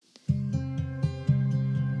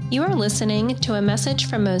You are listening to a message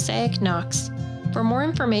from Mosaic Knox. For more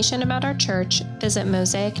information about our church, visit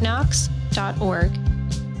mosaicknox.org.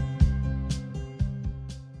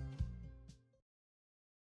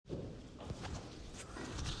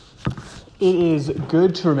 It is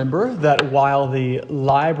good to remember that while the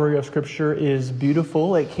library of Scripture is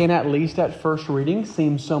beautiful, it can, at least at first reading,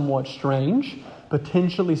 seem somewhat strange,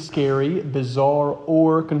 potentially scary, bizarre,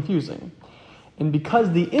 or confusing. And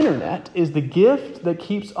because the internet is the gift that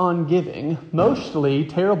keeps on giving, mostly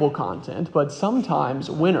terrible content, but sometimes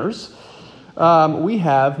winners, we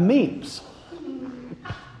have memes.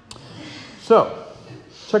 So,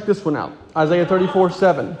 check this one out. Isaiah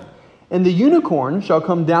 34:7. And the unicorn shall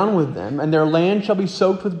come down with them, and their land shall be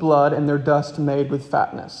soaked with blood, and their dust made with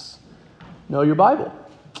fatness. Know your Bible.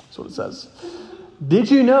 That's what it says. Did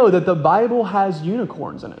you know that the Bible has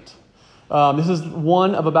unicorns in it? This is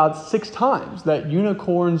one of about 6 times that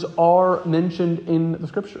unicorns are mentioned in the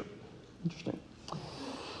Scripture. Interesting.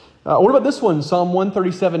 What about this one? Psalm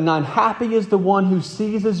 137:9. Happy is the one who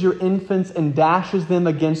seizes your infants and dashes them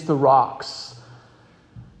against the rocks.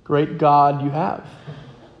 Great God you have.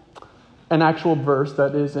 An actual verse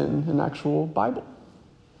that is in an actual Bible.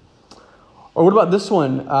 Or what about this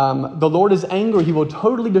one? The Lord is angry. He will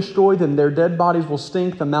totally destroy them. Their dead bodies will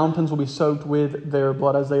stink. The mountains will be soaked with their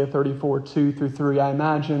blood. Isaiah 34:2-3. I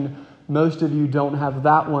imagine most of you don't have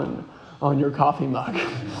that one on your coffee mug.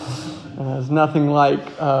 There's nothing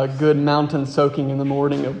like good mountain soaking in the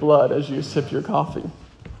morning of blood as you sip your coffee.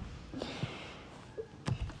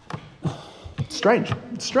 It's strange.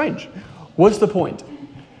 What's the point?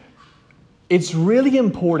 It's really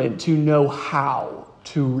important to know how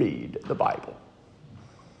to read the Bible.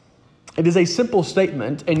 It is a simple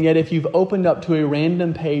statement, and yet if you've opened up to a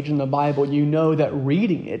random page in the Bible, you know that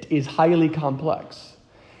reading it is highly complex.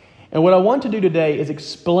 And what I want to do today is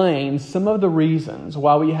explain some of the reasons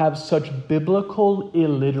why we have such biblical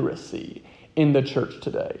illiteracy in the church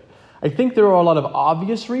today. I think there are a lot of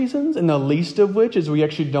obvious reasons, and the least of which is we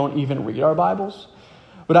actually don't even read our Bibles.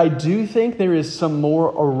 But I do think there is some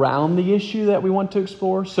more around the issue that we want to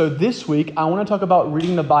explore. So this week, I want to talk about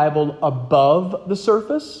reading the Bible above the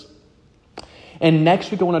surface. And next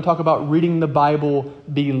week, I want to talk about reading the Bible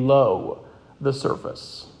below the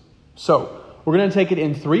surface. So we're going to take it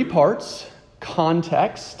in 3 parts: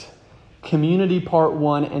 context, community part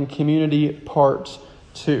 1, and community part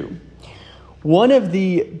 2. One of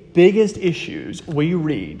the biggest issues when we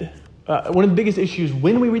read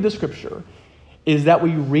the Scripture is that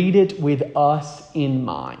we read it with us in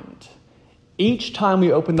mind. Each time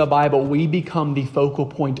we open the Bible, we become the focal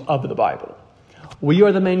point of the Bible. We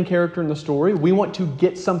are the main character in the story. We want to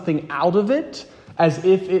get something out of it as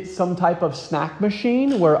if it's some type of snack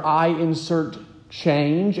machine where I insert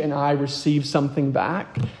change and I receive something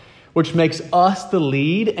back, which makes us the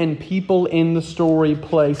lead and people in the story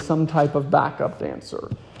play some type of backup dancer.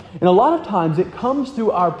 And a lot of times it comes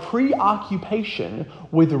through our preoccupation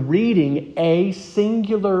with reading a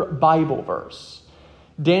singular Bible verse.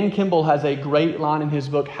 Dan Kimball has a great line in his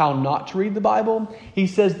book, How Not to Read the Bible. He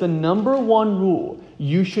says the number one rule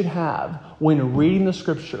you should have when reading the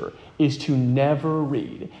Scripture is to never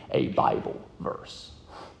read a Bible verse.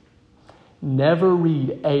 Never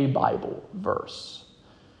read a Bible verse.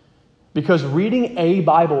 Because reading a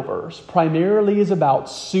Bible verse primarily is about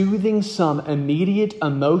soothing some immediate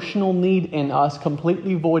emotional need in us,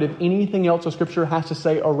 completely void of anything else the Scripture has to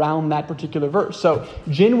say around that particular verse. So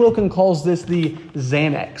Jen Wilkin calls this the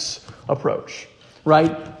Xanax approach,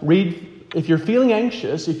 right? If you're feeling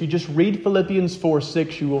anxious, if you just read Philippians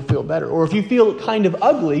 4:6, you will feel better. Or if you feel kind of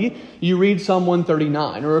ugly, you read Psalm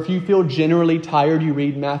 139. Or if you feel generally tired, you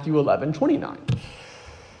read Matthew 11:29.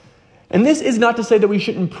 And this is not to say that we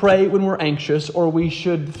shouldn't pray when we're anxious, or we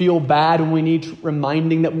should feel bad when we need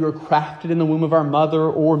reminding that we were crafted in the womb of our mother,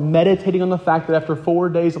 or meditating on the fact that after 4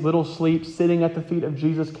 days of little sleep, sitting at the feet of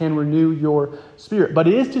Jesus can renew your spirit. But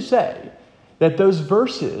it is to say that those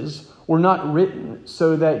verses were not written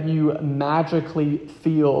so that you magically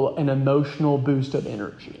feel an emotional boost of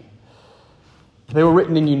energy. They were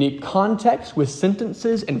written in unique context with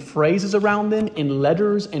sentences and phrases around them, in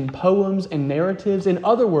letters and poems and narratives. In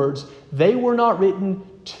other words, they were not written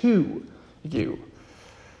to you.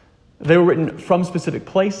 They were written from specific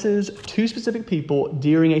places to specific people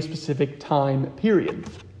during a specific time period.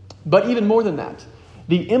 But even more than that,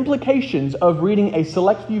 the implications of reading a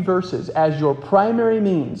select few verses as your primary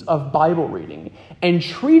means of Bible reading and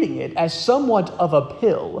treating it as somewhat of a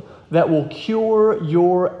pill that will cure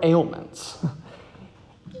your ailments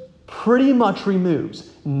pretty much removes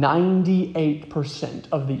 98%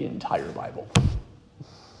 of the entire Bible.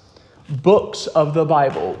 books of the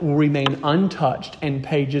Bible will remain untouched and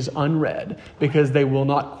pages unread because they will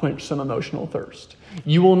not quench some emotional thirst.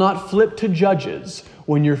 You will not flip to Judges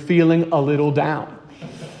when you're feeling a little down,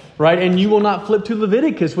 right? And you will not flip to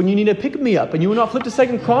Leviticus when you need a pick-me-up, and you will not flip to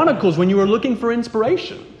 2 Chronicles when you are looking for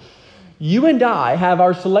inspiration. You and I have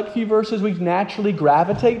our select few verses we naturally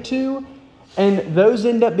gravitate to, and those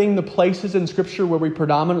end up being the places in Scripture where we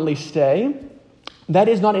predominantly stay. That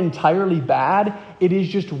is not entirely bad. It is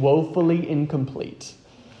just woefully incomplete.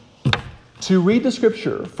 To read the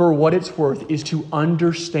Scripture for what it's worth is to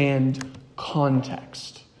understand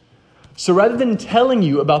context. So rather than telling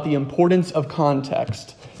you about the importance of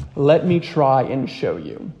context, let me try and show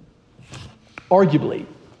you. Arguably,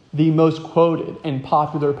 the most quoted and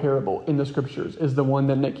popular parable in the Scriptures is the one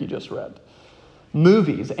that Nikki just read.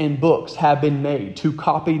 Movies and books have been made to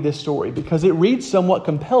copy this story because it reads somewhat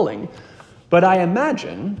compelling. But I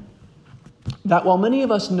imagine that while many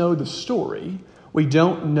of us know the story, we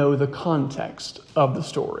don't know the context of the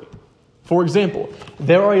story. For example,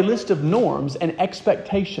 there are a list of norms and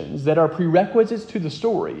expectations that are prerequisites to the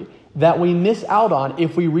story that we miss out on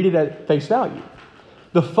if we read it at face value.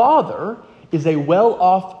 The father is a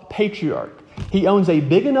well-off patriarch. He owns a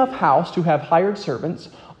big enough house to have hired servants,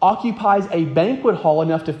 occupies a banquet hall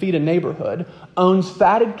enough to feed a neighborhood, owns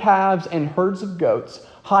fatted calves and herds of goats,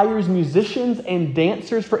 hires musicians and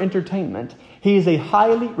dancers for entertainment. He is a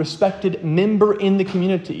highly respected member in the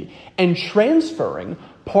community, and transferring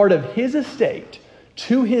part of his estate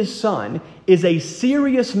to his son is a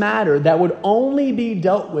serious matter that would only be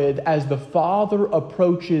dealt with as the father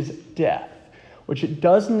approaches death, which it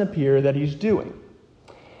doesn't appear that he's doing.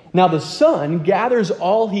 Now the son gathers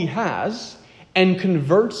all he has and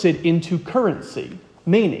converts it into currency,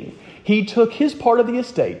 meaning he took his part of the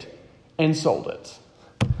estate and sold it.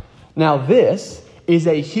 Now this is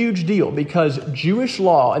a huge deal because Jewish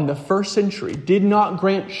law in the first century did not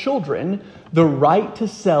grant children the right to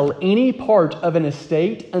sell any part of an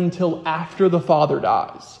estate until after the father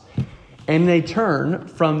dies. And they turn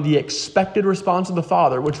from the expected response of the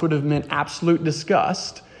father, which would have meant absolute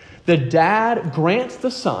disgust. The dad grants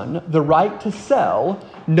the son the right to sell,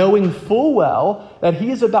 knowing full well that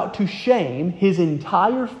he is about to shame his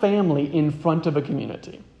entire family in front of a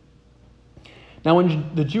community. Now, in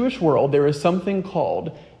the Jewish world, there is something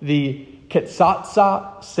called the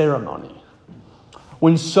Ketzatza ceremony.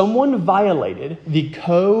 When someone violated the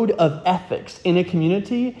code of ethics in a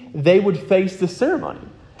community, they would face the ceremony.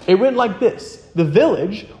 It went like this. The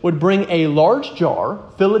village would bring a large jar,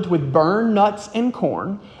 fill it with burned nuts and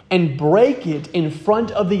corn, and break it in front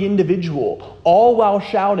of the individual, all while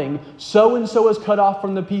shouting, so-and-so is cut off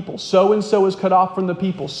from the people, so-and-so is cut off from the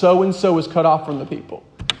people, so-and-so is cut off from the people.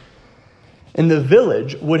 And the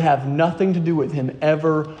village would have nothing to do with him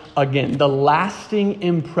ever again. The lasting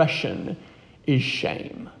impression is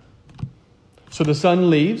shame. So the son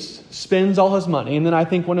leaves, spends all his money, and then I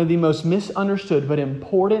think one of the most misunderstood but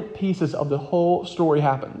important pieces of the whole story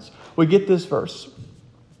happens. We get this verse.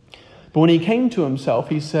 But when he came to himself,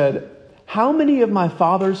 he said, "How many of my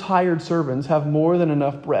father's hired servants have more than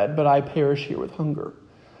enough bread, but I perish here with hunger?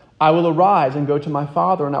 I will arise and go to my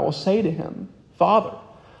father, and I will say to him, 'Father,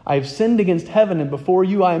 I have sinned against heaven, and before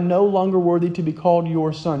you I am no longer worthy to be called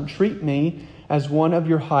your son. Treat me as one of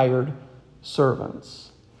your hired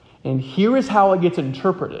servants.'" And here is how it gets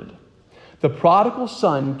interpreted. The prodigal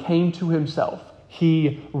son came to himself.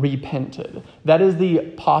 He repented. That is the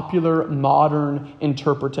popular modern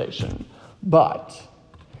interpretation. But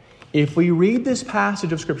if we read this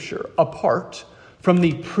passage of Scripture apart from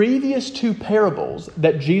the previous two parables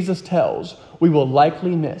that Jesus tells, we will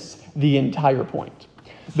likely miss the entire point.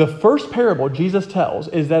 The first parable Jesus tells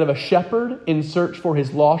is that of a shepherd in search for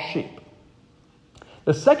his lost sheep.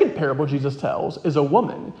 The second parable Jesus tells is a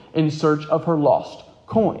woman in search of her lost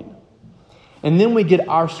coin. And then we get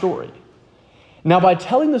our story. Now, by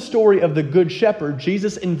telling the story of the Good Shepherd,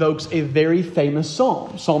 Jesus invokes a very famous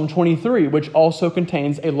psalm, Psalm 23, which also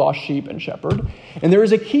contains a lost sheep and shepherd. And there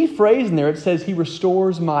is a key phrase in there. It says, "He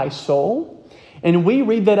restores my soul." And we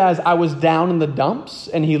read that as, "I was down in the dumps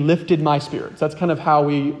and he lifted my spirits." That's kind of how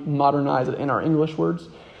we modernize it in our English words.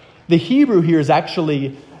 The Hebrew here is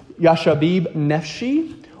actually Yashabib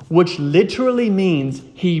Nefshi, which literally means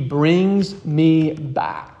he brings me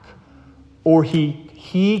back, or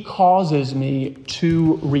he causes me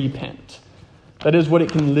to repent. That is what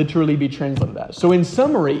it can literally be translated as. So in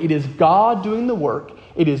summary, it is God doing the work.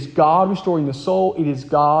 It is God restoring the soul. It is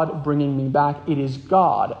God bringing me back. It is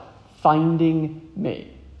God finding me.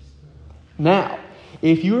 Now,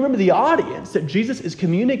 if you remember the audience that Jesus is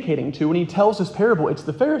communicating to when he tells this parable, it's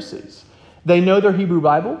the Pharisees. They know their Hebrew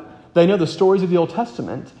Bible. They know the stories of the Old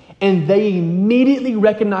Testament. And they immediately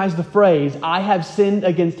recognize the phrase, I have sinned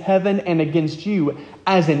against heaven and against you,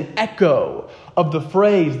 as an echo of the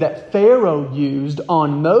phrase that Pharaoh used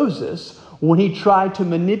on Moses when he tried to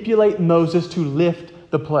manipulate Moses to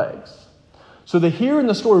lift the plagues. So the hero in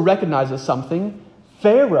the story recognizes something.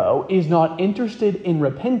 Pharaoh is not interested in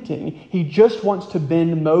repenting. He just wants to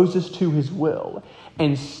bend Moses to his will.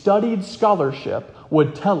 And studied scholarship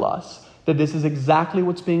would tell us that this is exactly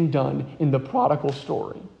what's being done in the prodigal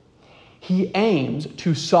story. He aims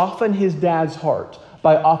to soften his dad's heart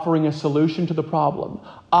by offering a solution to the problem.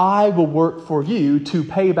 I will work for you to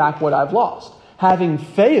pay back what I've lost. Having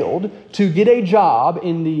failed to get a job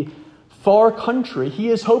in the far country, he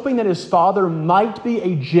is hoping that his father might be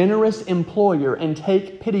a generous employer and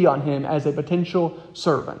take pity on him as a potential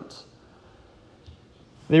servant.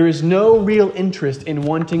 There is no real interest in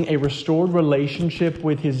wanting a restored relationship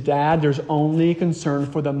with his dad. There's only concern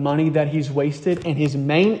for the money that he's wasted, and his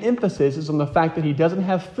main emphasis is on the fact that he doesn't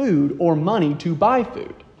have food or money to buy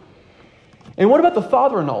food. And what about the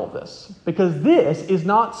father in all of this? Because this is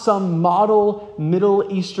not some model Middle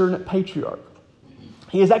Eastern patriarch.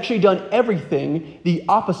 He has actually done everything the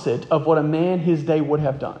opposite of what a man his day would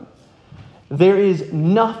have done. There is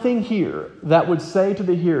nothing here that would say to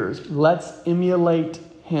the hearers, let's emulate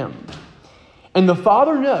him. And the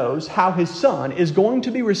father knows how his son is going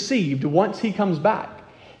to be received once he comes back.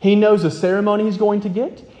 He knows the ceremony he's going to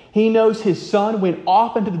get. He knows his son went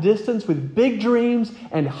off into the distance with big dreams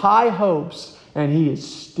and high hopes, and he is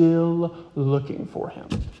still looking for him.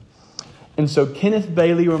 And so Kenneth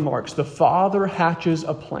Bailey remarks, the father hatches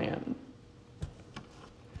a plan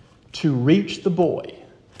to reach the boy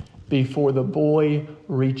before the boy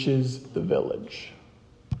reaches the village.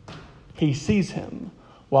 He sees him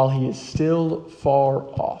while he is still far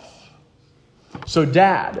off. So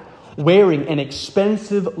dad, wearing an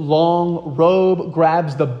expensive long robe,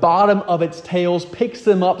 grabs the bottom of its tails, picks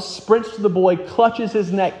him up, sprints to the boy, clutches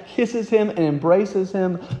his neck, kisses him, and embraces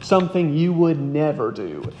him, something you would never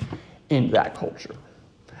do in that culture.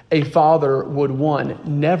 A father would,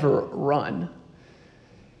 never run.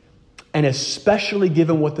 And especially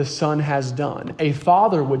given what the son has done, a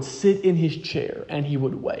father would sit in his chair and he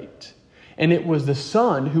would wait. And it was the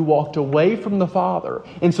son who walked away from the father.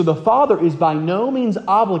 And so the father is by no means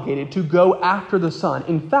obligated to go after the son.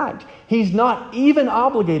 In fact, he's not even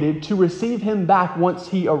obligated to receive him back once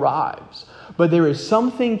he arrives. But there is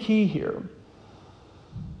something key here.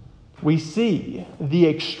 We see the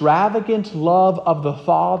extravagant love of the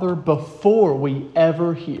father before we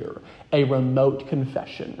ever hear a remote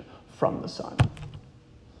confession from the son.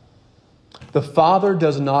 The father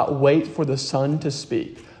does not wait for the son to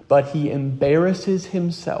speak, but he embarrasses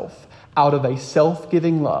himself out of a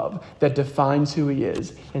self-giving love that defines who he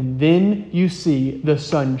is. And then you see the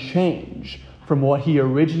son change from what he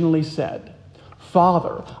originally said.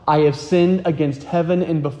 Father, I have sinned against heaven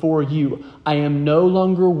and before you. I am no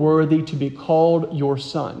longer worthy to be called your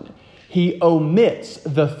son. He omits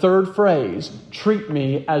the third phrase, treat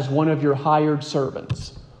me as one of your hired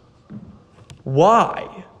servants.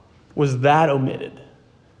 Why was that omitted?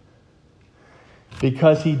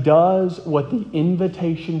 Because he does what the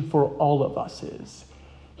invitation for all of us is.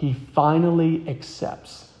 He finally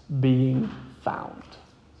accepts being found.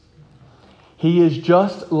 He is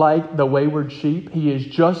just like the wayward sheep. He is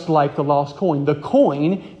just like the lost coin. The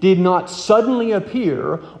coin did not suddenly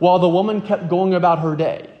appear while the woman kept going about her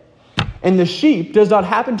day. And the sheep does not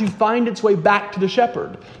happen to find its way back to the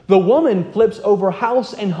shepherd. The woman flips over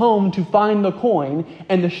house and home to find the coin,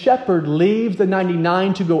 and the shepherd leaves the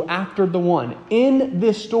 99 to go after the one. In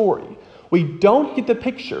this story, we don't get the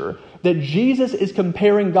picture that Jesus is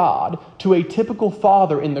comparing God to a typical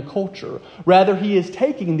father in the culture. Rather, he is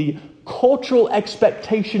taking the cultural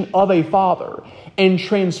expectation of a father and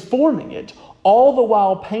transforming it, all the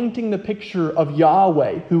while painting the picture of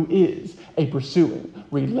Yahweh, who is a pursuing,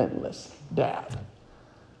 relentless dad.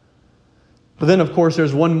 But then, of course,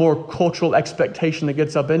 there's one more cultural expectation that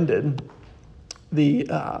gets upended. The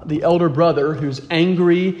elder brother, who's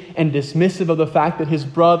angry and dismissive of the fact that his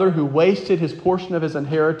brother, who wasted his portion of his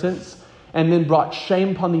inheritance and then brought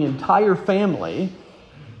shame upon the entire family,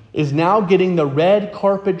 is now getting the red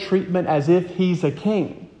carpet treatment as if he's a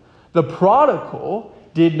king. The prodigal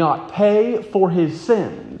did not pay for his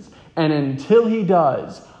sins, and until he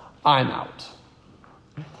does, I'm out.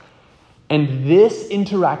 And this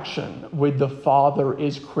interaction with the father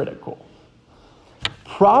is critical.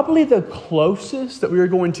 Probably the closest that we are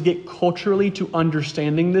going to get culturally to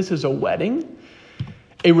understanding this is a wedding.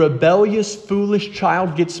 A rebellious, foolish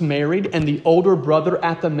child gets married, and the older brother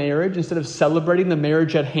at the marriage, instead of celebrating the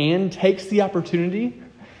marriage at hand, takes the opportunity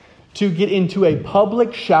to get into a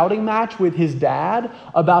public shouting match with his dad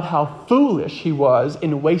about how foolish he was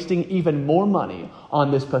in wasting even more money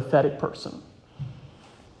on this pathetic person.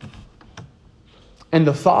 And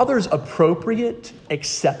the father's appropriate,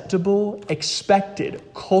 acceptable, expected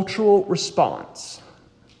cultural response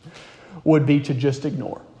would be to just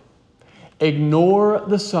ignore. Ignore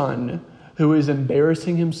the son who is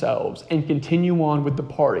embarrassing himself and continue on with the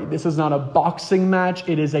party. This is not a boxing match,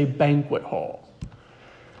 it is a banquet hall.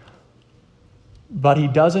 But he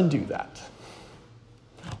doesn't do that.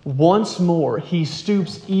 Once more, he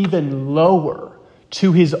stoops even lower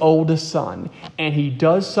to his oldest son, and he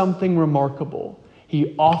does something remarkable.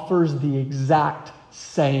 He offers the exact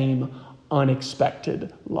same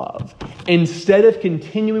unexpected love. Instead of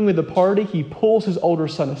continuing with the party, he pulls his older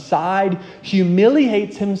son aside,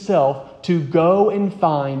 humiliates himself to go and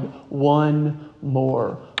find one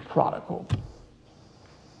more prodigal,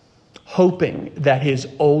 hoping that his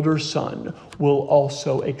older son will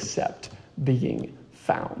also accept being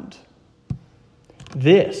found.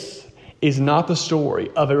 This is not the story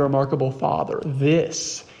of a remarkable father.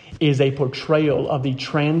 This is a portrayal of the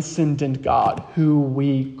transcendent God who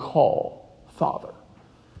we call Father.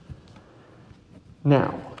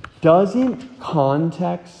 Now, doesn't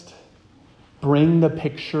context bring the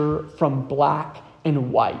picture from black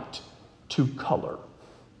and white to color?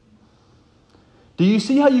 Do you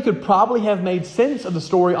see how you could probably have made sense of the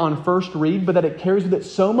story on first read, but that it carries with it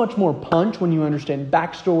so much more punch when you understand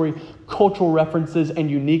backstory, cultural references,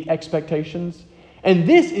 and unique expectations? And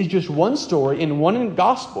this is just one story in one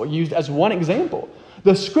gospel used as one example.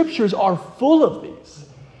 The scriptures are full of these.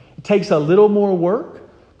 It takes a little more work,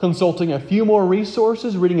 consulting a few more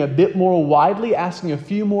resources, reading a bit more widely, asking a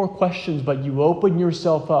few more questions, but you open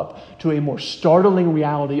yourself up to a more startling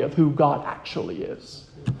reality of who God actually is.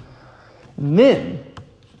 And then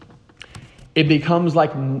it becomes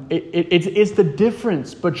like it's the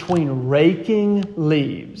difference between raking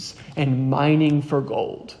leaves and mining for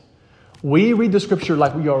gold. We read the scripture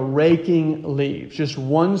like we are raking leaves, just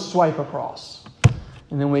one swipe across,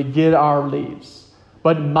 and then we get our leaves.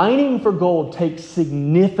 But mining for gold takes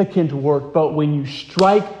significant work, but when you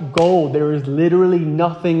strike gold, there is literally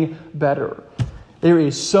nothing better. There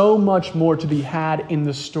is so much more to be had in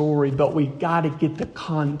the story, but we got to get the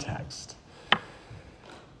context.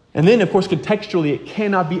 And then, of course, contextually, it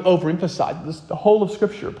cannot be overemphasized. The whole of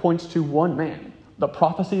Scripture points to one man. The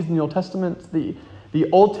prophecies in the Old Testament,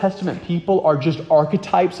 the Old Testament people are just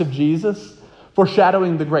archetypes of Jesus,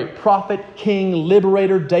 foreshadowing the great prophet, king,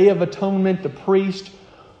 liberator, Day of Atonement, the priest.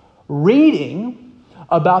 Reading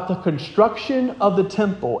about the construction of the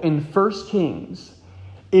temple in 1 Kings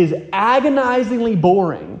is agonizingly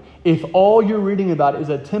boring if all you're reading about is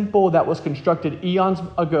a temple that was constructed eons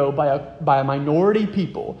ago by a minority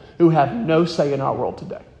people who have no say in our world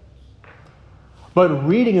today. But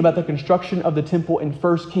reading about the construction of the temple in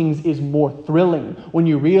 1 Kings is more thrilling when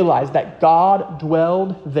you realize that God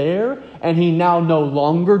dwelled there and he now no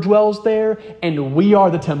longer dwells there, and we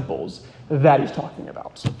are the temples that he's talking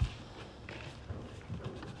about.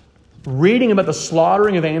 Reading about the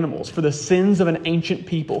slaughtering of animals for the sins of an ancient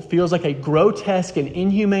people feels like a grotesque and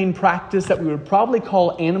inhumane practice that we would probably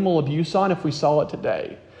call animal abuse on if we saw it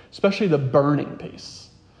today, especially the burning piece.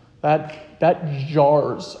 That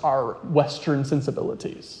jars our Western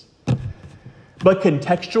sensibilities. But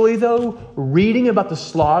contextually, though, reading about the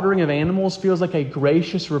slaughtering of animals feels like a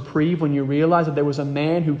gracious reprieve when you realize that there was a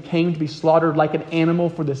man who came to be slaughtered like an animal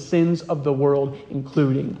for the sins of the world,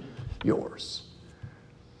 including yours.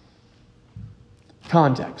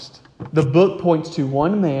 Context. The book points to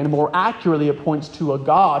one man. More accurately, it points to a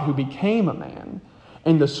God who became a man.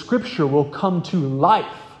 And the scripture will come to life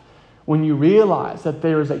when you realize that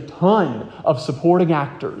there is a ton of supporting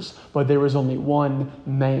actors, but there is only one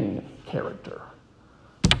main character.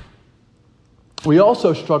 We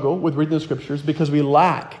also struggle with reading the scriptures because we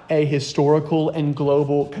lack a historical and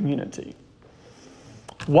global community.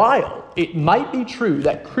 While it might be true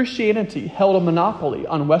that Christianity held a monopoly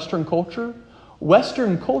on Western culture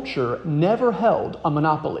never held a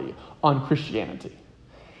monopoly on Christianity.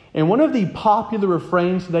 And one of the popular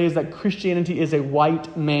refrains today is that Christianity is a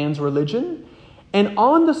white man's religion. And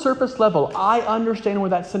on the surface level, I understand where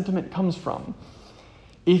that sentiment comes from.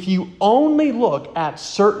 If you only look at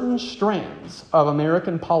certain strands of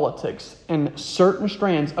American politics and certain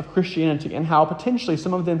strands of Christianity and how potentially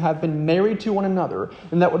some of them have been married to one another,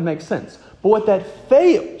 then that would make sense. But what that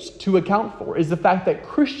fails to account for is the fact that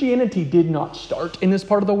Christianity did not start in this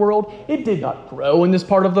part of the world. It did not grow in this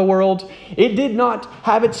part of the world. It did not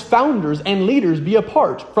have its founders and leaders be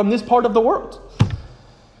apart from this part of the world.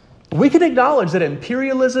 We can acknowledge that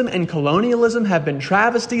imperialism and colonialism have been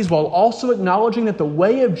travesties while also acknowledging that the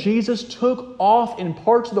way of Jesus took off in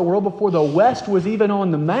parts of the world before the West was even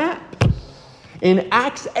on the map. In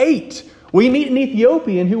Acts 8, we meet an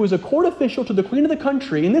Ethiopian who was a court official to the queen of the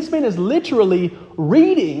country, and this man is literally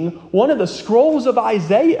reading one of the scrolls of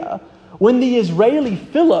Isaiah when the Israeli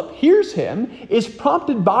Philip hears him, is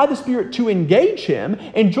prompted by the Spirit to engage him,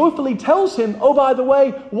 and joyfully tells him, oh, by the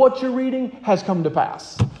way, what you're reading has come to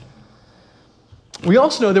pass. We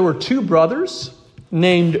also know there were two brothers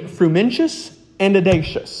named Frumentius and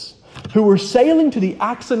Adacius who were sailing to the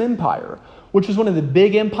Axum Empire, which was one of the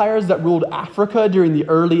big empires that ruled Africa during the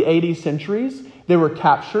early 80 centuries. They were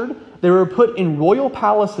captured. They were put in royal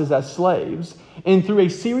palaces as slaves. And through a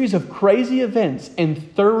series of crazy events in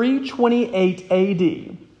 328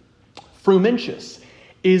 AD, Frumentius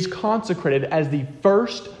is consecrated as the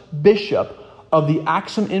first bishop of the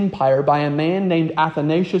Axum Empire by a man named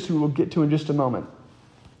Athanasius, who we'll get to in just a moment.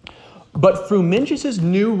 But Frumentius'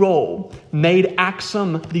 new role made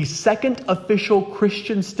Axum the second official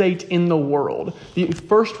Christian state in the world. The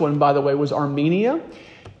first one, by the way, was Armenia.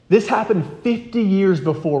 This happened 50 years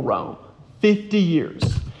before Rome. 50 years.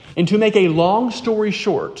 And to make a long story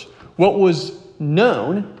short, what was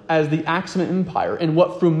known as the Axum Empire and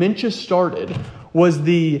what Frumentius started was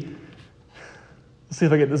the... Let's see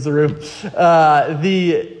if I get this through.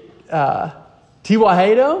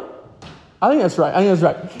 Tiwahedo? I think that's right.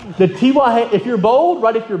 The Tiwahedo, if you're bold,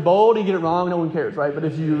 right? If you're bold, you get it wrong, no one cares, right? But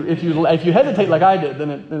if you hesitate like I did, then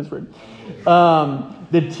it's weird.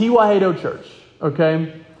 The Tiwahedo Church,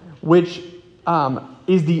 okay, which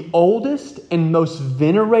is the oldest and most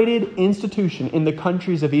venerated institution in the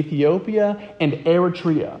countries of Ethiopia and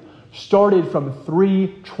Eritrea. Started from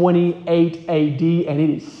 328 AD, and it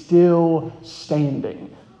is still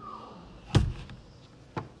standing.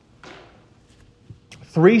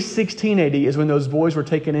 316 AD is when those boys were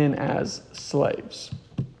taken in as slaves.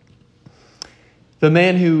 The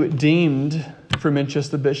man who deemed Frumentius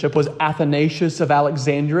the bishop was Athanasius of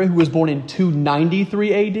Alexandria, who was born in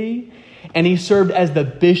 293 AD, and he served as the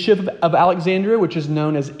bishop of Alexandria, which is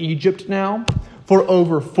known as Egypt now, for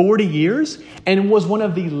over 40 years, and was one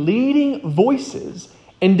of the leading voices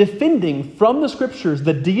in defending from the scriptures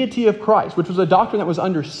the deity of Christ, which was a doctrine that was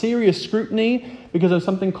under serious scrutiny because of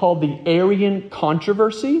something called the Arian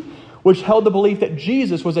controversy, which held the belief that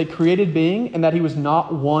Jesus was a created being and that he was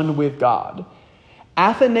not one with God.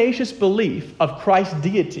 Athanasius' belief of Christ's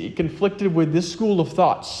deity conflicted with this school of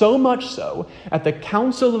thought, so much so at the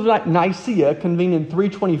Council of Nicaea, convened in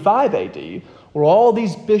 325 AD, where all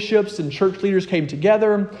these bishops and church leaders came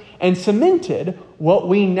together and cemented what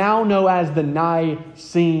we now know as the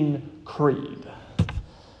Nicene Creed.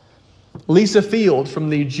 Lisa Field from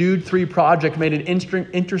the Jude 3 Project made an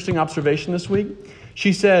interesting observation this week.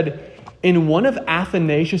 She said, in one of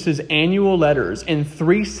Athanasius' annual letters in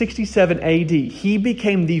 367 AD, he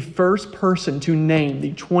became the first person to name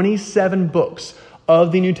the 27 books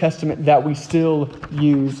of the New Testament that we still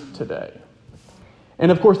use today.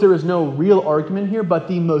 And of course, there is no real argument here, but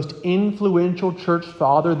the most influential church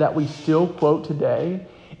father that we still quote today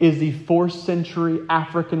is the 4th century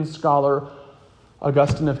African scholar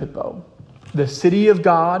Augustine of Hippo. The City of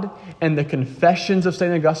God and the Confessions of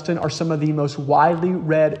St. Augustine are some of the most widely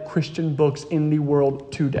read Christian books in the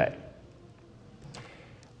world today.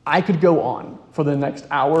 I could go on for the next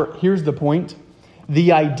hour. Here's the point.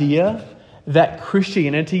 The idea that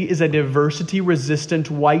Christianity is a diversity-resistant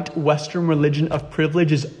white Western religion of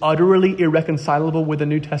privilege is utterly irreconcilable with the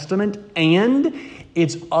New Testament, and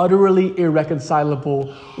it's utterly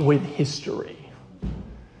irreconcilable with history.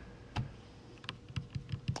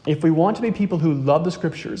 If we want to be people who love the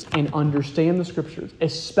Scriptures and understand the Scriptures,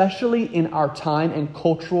 especially in our time and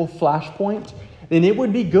cultural flashpoint, then it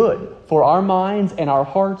would be good for our minds and our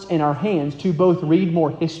hearts and our hands to both read more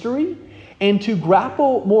history and to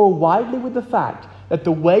grapple more widely with the fact that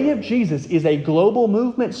the way of Jesus is a global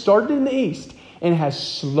movement started in the East and has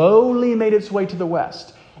slowly made its way to the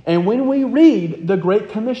West. And when we read the Great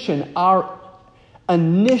Commission, our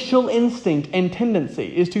initial instinct and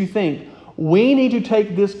tendency is to think, we need to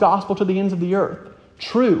take this gospel to the ends of the earth.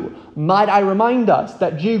 True, might I remind us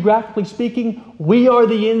that geographically speaking, we are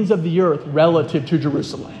the ends of the earth relative to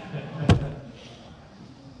Jerusalem.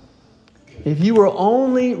 If you are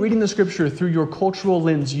only reading the Scripture through your cultural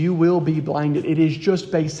lens, you will be blinded. It is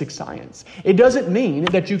just basic science. It doesn't mean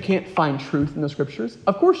that you can't find truth in the Scriptures.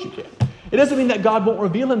 Of course you can. It doesn't mean that God won't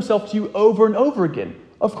reveal himself to you over and over again.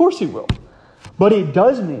 Of course he will. But it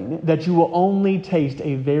does mean that you will only taste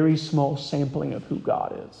a very small sampling of who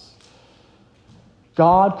God is.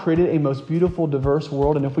 God created a most beautiful, diverse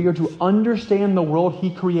world, and if we are to understand the world He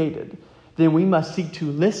created, then we must seek to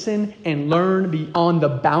listen and learn beyond the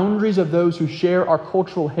boundaries of those who share our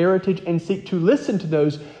cultural heritage and seek to listen to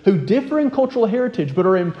those who differ in cultural heritage but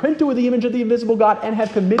are imprinted with the image of the invisible God and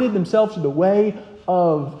have committed themselves to the way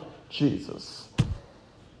of Jesus.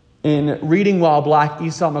 In Reading While Black,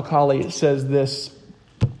 Esau Macaulay says this: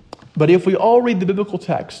 "But if we all read the biblical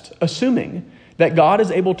text, assuming that God is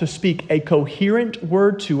able to speak a coherent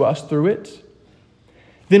word to us through it,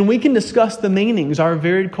 then we can discuss the meanings our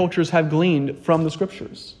varied cultures have gleaned from the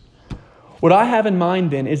Scriptures. What I have in mind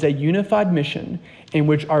then is a unified mission in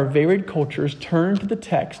which our varied cultures turn to the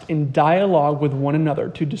text in dialogue with one another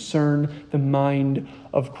to discern the mind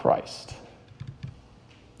of Christ."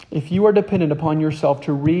 If you are dependent upon yourself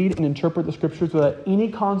to read and interpret the Scriptures without any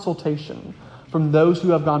consultation from those who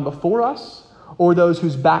have gone before us, or those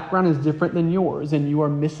whose background is different than yours, and you are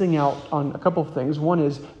missing out on a couple of things. One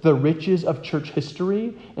is the riches of church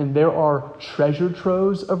history, and there are treasure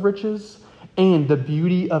troves of riches, and the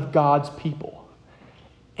beauty of God's people,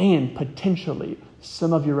 and potentially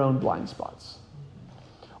some of your own blind spots.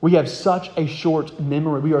 We have such a short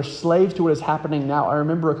memory. We are slaves to what is happening now. I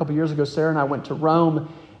remember a couple years ago, Sarah and I went to Rome,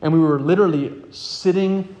 and we were literally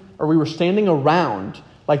standing around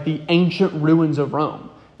like the ancient ruins of Rome.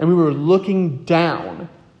 And we were looking down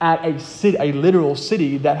at a literal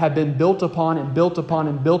city that had been built upon and built upon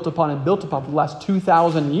and built upon and built upon for the last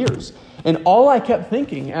 2,000 years. And all I kept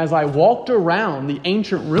thinking as I walked around the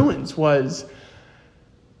ancient ruins was,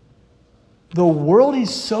 the world is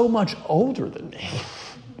so much older than me.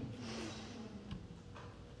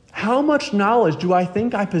 How much knowledge do I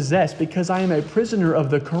think I possess because I am a prisoner of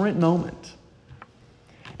the current moment?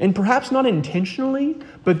 And perhaps not intentionally,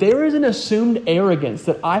 but there is an assumed arrogance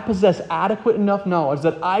that I possess adequate enough knowledge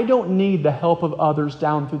that I don't need the help of others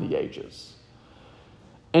down through the ages.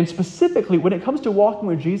 And specifically, when it comes to walking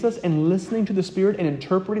with Jesus and listening to the Spirit and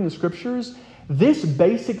interpreting the Scriptures, this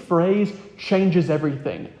basic phrase changes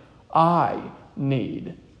everything. I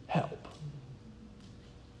need help.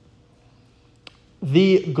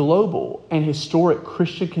 The global and historic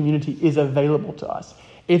Christian community is available to us.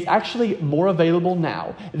 It's actually more available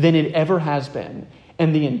now than it ever has been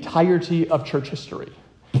in the entirety of church history.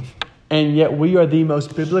 And yet we are the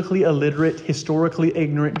most biblically illiterate, historically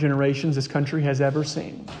ignorant generations this country has ever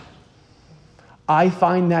seen. I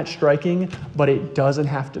find that striking, but it doesn't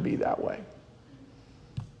have to be that way.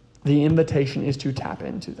 The invitation is to tap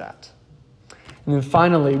into that. And then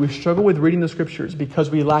finally, we struggle with reading the Scriptures because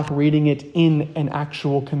we lack reading it in an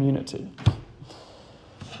actual community.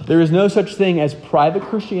 There is no such thing as private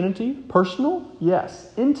Christianity. Personal? Yes.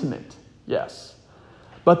 Intimate? Yes.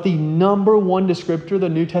 But the number one descriptor the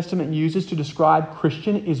New Testament uses to describe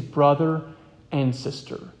Christian is brother and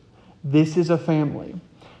sister. This is a family.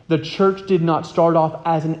 The church did not start off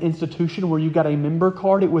as an institution where you got a member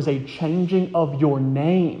card. It was a changing of your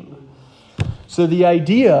name. So the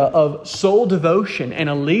idea of soul devotion and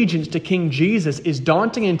allegiance to King Jesus is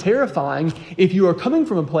daunting and terrifying if you are coming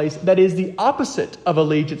from a place that is the opposite of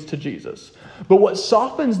allegiance to Jesus. But what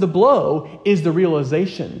softens the blow is the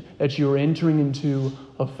realization that you are entering into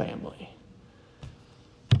a family.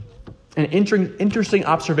 An interesting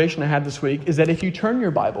observation I had this week is that if you turn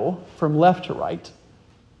your Bible from left to right,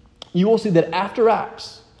 you will see that after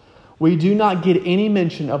Acts, we do not get any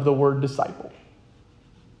mention of the word disciple.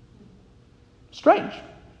 Strange.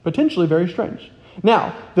 Potentially very strange.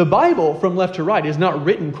 Now, the Bible from left to right is not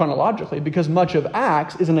written chronologically because much of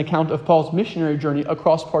Acts is an account of Paul's missionary journey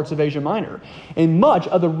across parts of Asia Minor. And much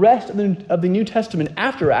of the rest of the New Testament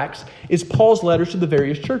after Acts is Paul's letters to the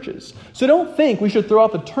various churches. So don't think we should throw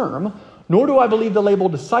out the term, nor do I believe the label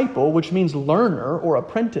disciple, which means learner or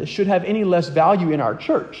apprentice, should have any less value in our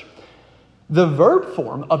church. The verb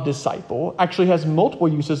form of disciple actually has multiple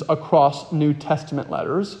uses across New Testament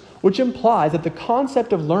letters, which implies that the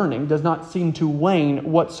concept of learning does not seem to wane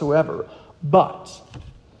whatsoever. But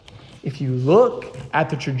if you look at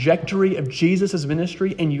the trajectory of Jesus'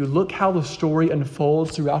 ministry and you look how the story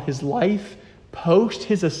unfolds throughout his life, post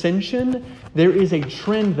his ascension, there is a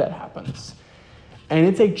trend that happens. And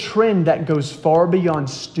it's a trend that goes far beyond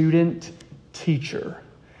student-teacher.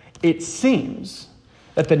 It seems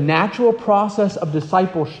that the natural process of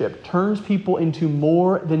discipleship turns people into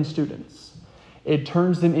more than students. It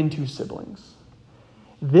turns them into siblings.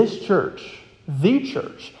 This church, the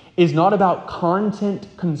church, is not about content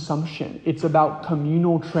consumption. It's about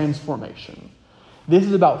communal transformation. This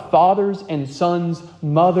is about fathers and sons,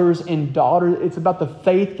 mothers and daughters. It's about the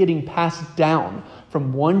faith getting passed down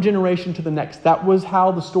from one generation to the next. That was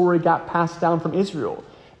how the story got passed down from Israel.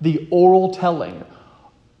 The oral telling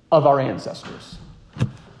of our ancestors.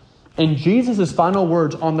 In Jesus' final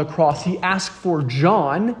words on the cross, he asked for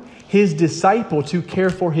John, his disciple, to care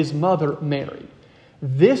for his mother, Mary.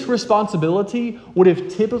 This responsibility would have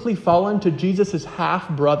typically fallen to Jesus'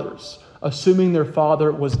 half-brothers, assuming their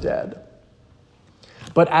father was dead.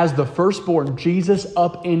 But as the firstborn, Jesus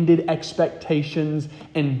upended expectations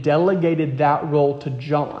and delegated that role to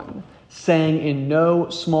John, saying in no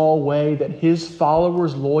small way that his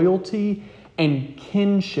followers' loyalty and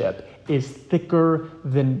kinship is thicker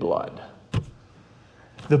than blood.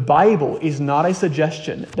 The Bible is not a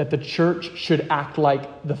suggestion that the church should act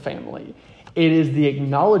like the family. It is the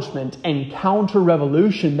acknowledgement and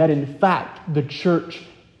counter-revolution that, in fact, the church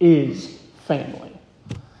is family.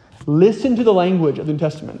 Listen to the language of the New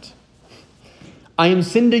Testament. I am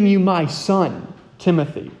sending you my son,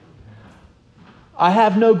 Timothy. I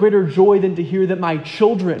have no greater joy than to hear that my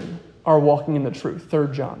children are walking in the truth.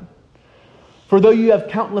 3 John. For though you have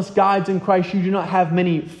countless guides in Christ, you do not have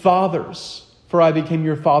many fathers, for I became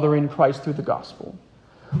your father in Christ through the gospel.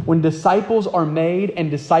 When disciples are made and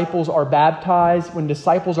disciples are baptized, when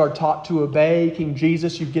disciples are taught to obey King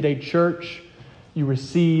Jesus, you get a church, you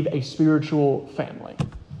receive a spiritual family.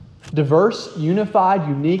 Diverse, unified,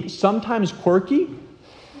 unique, sometimes quirky,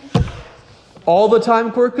 all the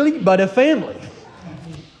time quirky, but a family.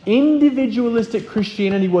 Individualistic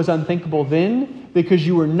Christianity was unthinkable then because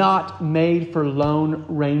you were not made for Lone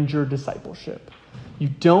Ranger discipleship. You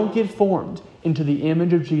don't get formed into the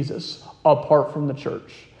image of Jesus apart from the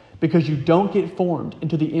church, because you don't get formed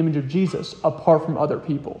into the image of Jesus apart from other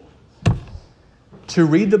people. To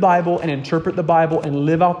read the Bible and interpret the Bible and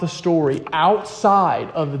live out the story outside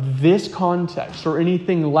of this context or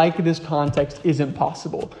anything like this context is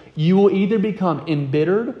impossible. You will either become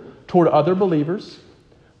embittered toward other believers,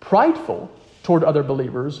 prideful toward other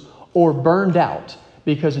believers, or burned out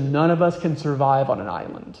because none of us can survive on an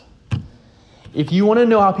island. If you want to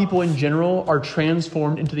know how people in general are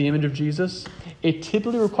transformed into the image of Jesus, it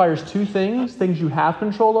typically requires two things: things you have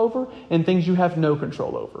control over and things you have no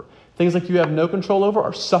control over. Things like you have no control over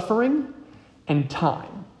are suffering and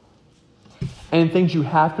time. And things you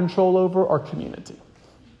have control over are community.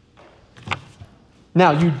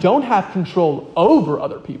 Now, you don't have control over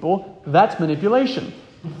other people. That's manipulation.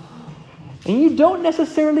 And you don't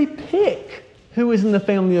necessarily pick who is in the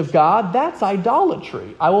family of God. That's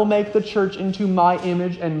idolatry. I will make the church into my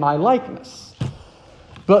image and my likeness.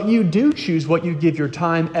 But you do choose what you give your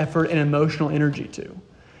time, effort, and emotional energy to.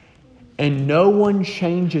 And no one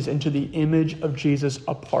changes into the image of Jesus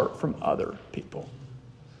apart from other people.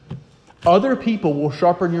 Other people will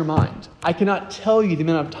sharpen your mind. I cannot tell you the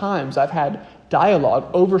amount of times I've had dialogue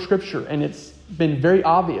over Scripture, and it's been very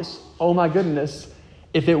obvious. Oh my goodness,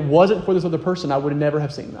 if it wasn't for this other person, I would never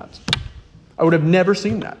have seen that. I would have never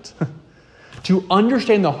seen that. To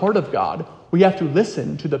understand the heart of God, we have to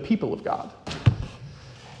listen to the people of God.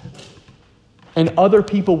 And other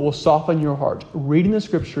people will soften your heart. Reading the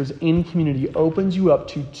Scriptures in community opens you up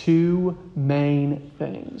to two main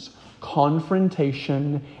things: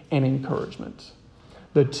 confrontation and encouragement.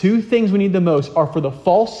 The two things we need the most are for the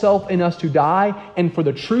false self in us to die and for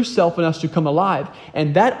the true self in us to come alive.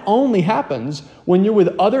 And that only happens when you're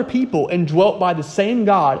with other people and dwelt by the same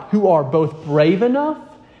God who are both brave enough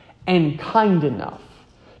and kind enough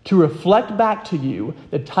to reflect back to you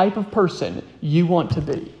the type of person you want to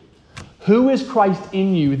be. Who is Christ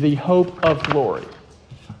in you, the hope of glory?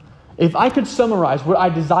 If I could summarize what I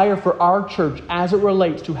desire for our church as it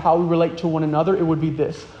relates to how we relate to one another, it would be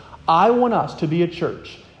this. I want us to be a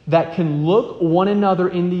church that can look one another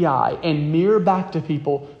in the eye and mirror back to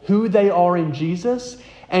people who they are in Jesus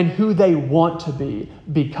and who they want to be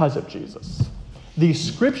because of Jesus.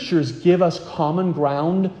 These Scriptures give us common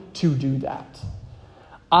ground to do that.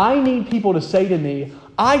 I need people to say to me,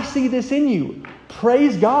 I see this in you.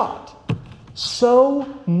 Praise God.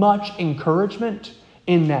 So much encouragement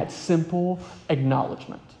in that simple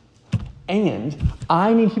acknowledgement. And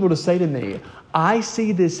I need people to say to me, I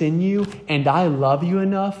see this in you and I love you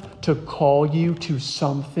enough to call you to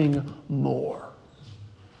something more.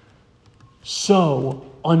 So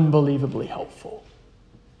unbelievably helpful.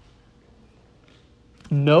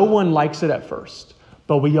 No one likes it at first,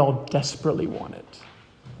 but we all desperately want it.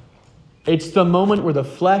 It's the moment where the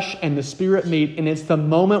flesh and the spirit meet, and it's the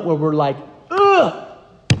moment where we're like, ugh!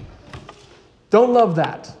 Don't love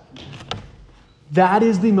that. That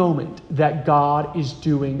is the moment that God is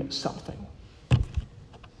doing something.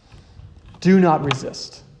 Do not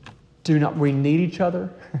resist. We need each other.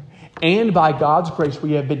 And by God's grace,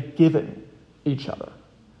 we have been given each other.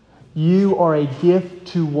 You are a gift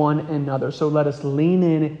to one another. So let us lean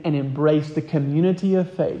in and embrace the community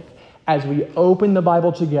of faith as we open the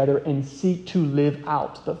Bible together and seek to live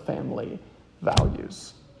out the family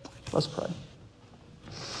values. Let's pray.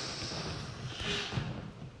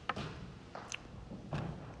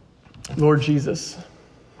 Lord Jesus,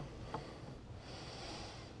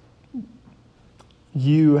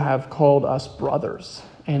 you have called us brothers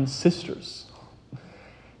and sisters,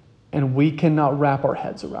 and we cannot wrap our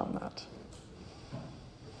heads around that.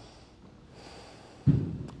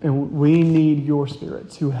 And we need your Spirit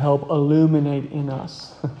to help illuminate in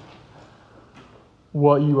us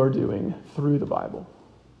what you are doing through the Bible.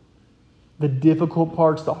 The difficult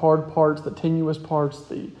parts, the hard parts, the tenuous parts,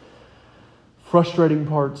 the frustrating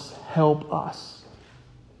parts, help us.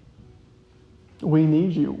 We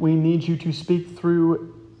need you. We need you to speak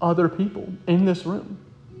through other people in this room.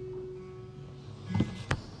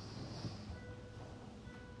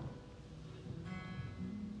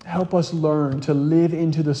 Help us learn to live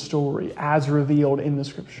into the story as revealed in the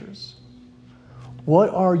Scriptures. What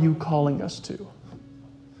are you calling us to?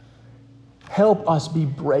 Help us be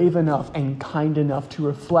brave enough and kind enough to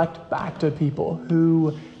reflect back to people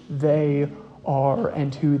who they are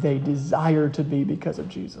and who they desire to be because of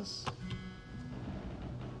Jesus.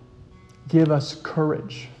 Give us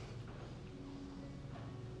courage,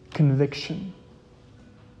 conviction,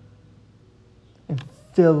 and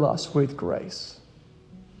fill us with grace.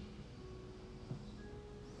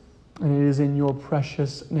 And it is in your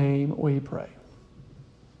precious name we pray.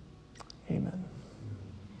 Amen.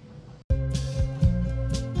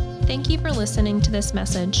 Thank you for listening to this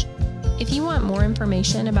message. If you want more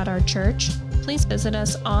information about our church, please visit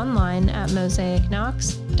us online at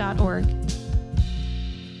mosaicknox.org.